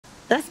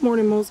That's more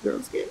than most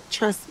girls get.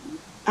 Trust me.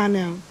 I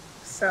know.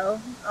 So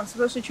I'm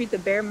supposed to treat the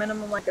bare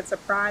minimum like a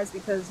surprise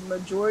because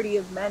majority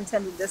of men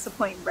tend to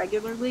disappoint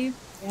regularly.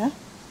 Yeah?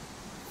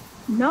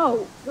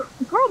 No,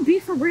 girl,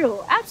 be for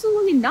real.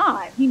 Absolutely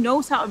not. He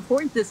knows how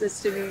important this is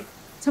to me,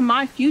 to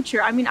my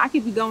future. I mean, I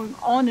could be going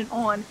on and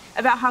on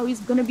about how he's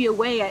gonna be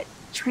away at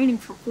training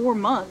for 4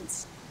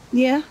 months.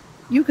 Yeah,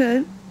 you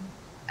could.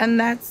 And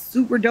that's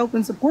super dope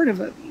and supportive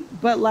of you.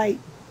 But like,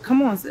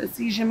 come on, sis,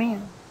 he's your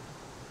man.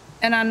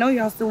 And I know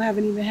y'all still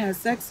haven't even had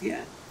sex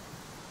yet.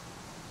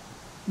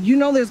 You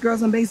know there's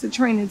girls in basic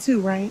training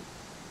too, right?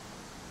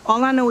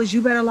 All I know is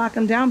you better lock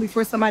him down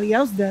before somebody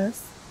else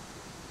does.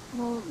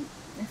 Well,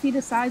 if he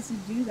decides to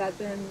do that,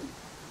 then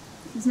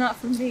he's not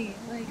for me.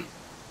 Like,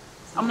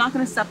 I'm not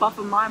gonna step off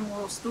of my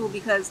moral stool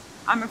because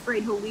I'm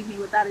afraid he'll leave me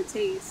without a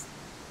taste.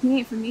 He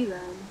ain't for me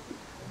then.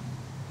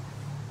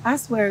 I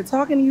swear,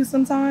 talking to you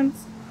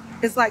sometimes,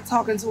 it's like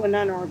talking to a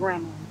nun or a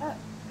grandma.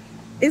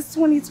 It's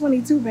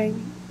 2022,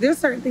 baby. There's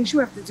certain things you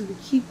have to do to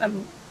keep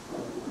them.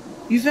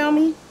 You feel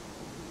me?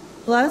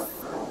 Plus,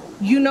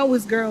 you know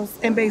it's girls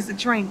in basic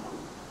training.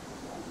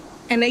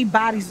 And they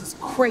bodies is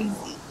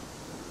crazy.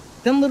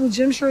 Them little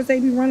gym shorts they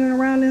be running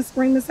around and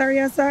screaming, sir,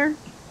 yes, sir?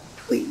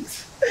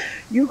 Please.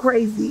 You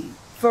crazy.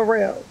 For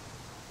real.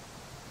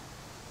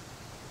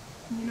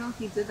 You know, if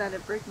he did that,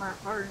 it'd break my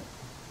heart.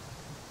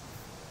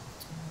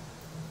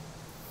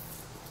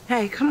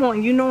 Hey, come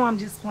on. You know I'm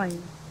just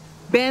playing.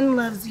 Ben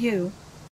loves you.